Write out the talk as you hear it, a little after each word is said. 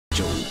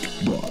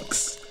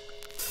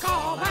Jokebox.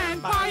 Call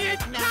and buy it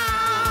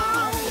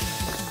now!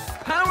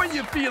 How are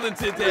you feeling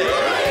today?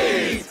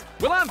 Great!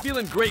 Well, I'm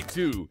feeling great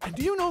too. And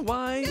do you know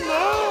why?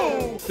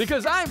 No!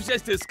 Because I've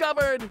just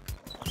discovered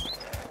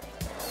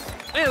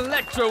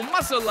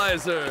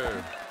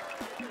Electro-Musculizer.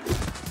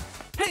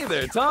 Hey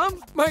there,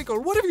 Tom.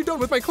 Michael, what have you done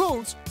with my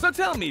clothes? So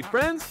tell me,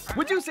 friends,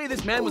 would you say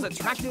this man was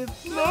attractive?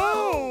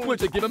 No!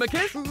 Would you give him a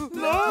kiss?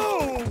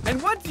 No!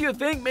 And what do you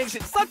think makes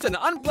it such an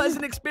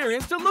unpleasant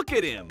experience to look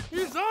at him?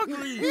 He's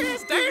ugly!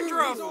 He's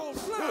dangerous!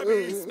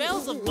 He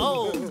smells of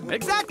mold.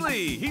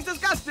 Exactly! He's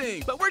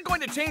disgusting! But we're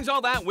going to change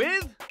all that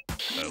with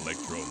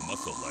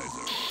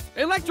Electro-Musculizer.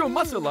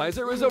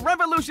 Electro-Musculizer is a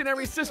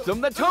revolutionary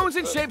system that tones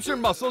and shapes your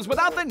muscles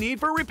without the need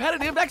for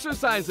repetitive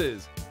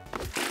exercises.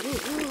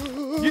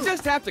 You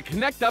just have to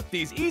connect up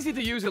these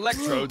easy-to-use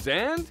electrodes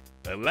and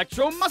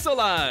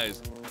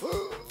electro-musculize.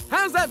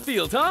 How's that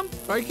feel, Tom?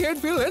 I can't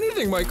feel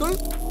anything, Michael.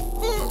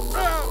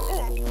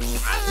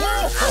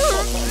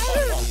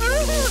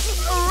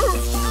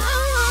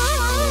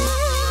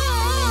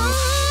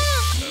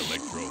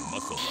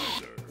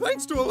 Electro-Musculizer.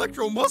 Thanks to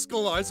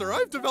Electro-Musculizer,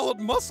 I've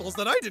developed muscles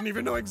that I didn't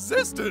even know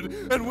existed,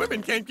 and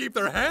women can't keep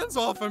their hands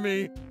off of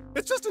me.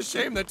 It's just a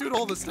shame that due to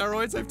all the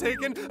steroids I've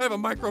taken, I have a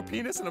micro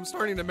penis and I'm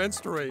starting to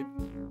menstruate.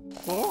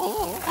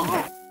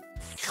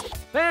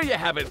 There you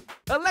have it.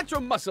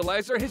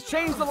 Electro-Musculizer has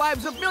changed the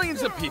lives of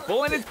millions of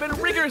people, and it's been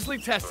rigorously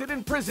tested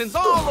in prisons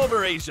all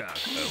over Asia.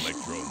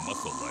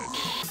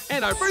 Electro-Musculizer.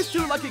 And our first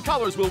 2 lucky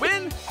callers will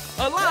win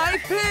a live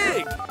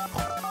pig.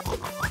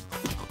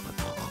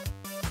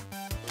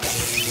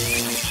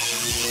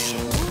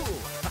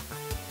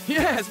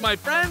 Yes, my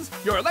friends,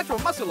 your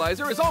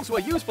Electro-Musculizer is also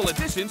a useful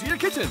addition to your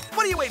kitchen.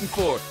 What are you waiting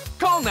for?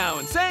 Call now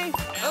and say,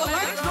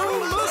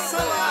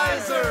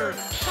 Electro-Musculizer!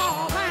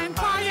 Call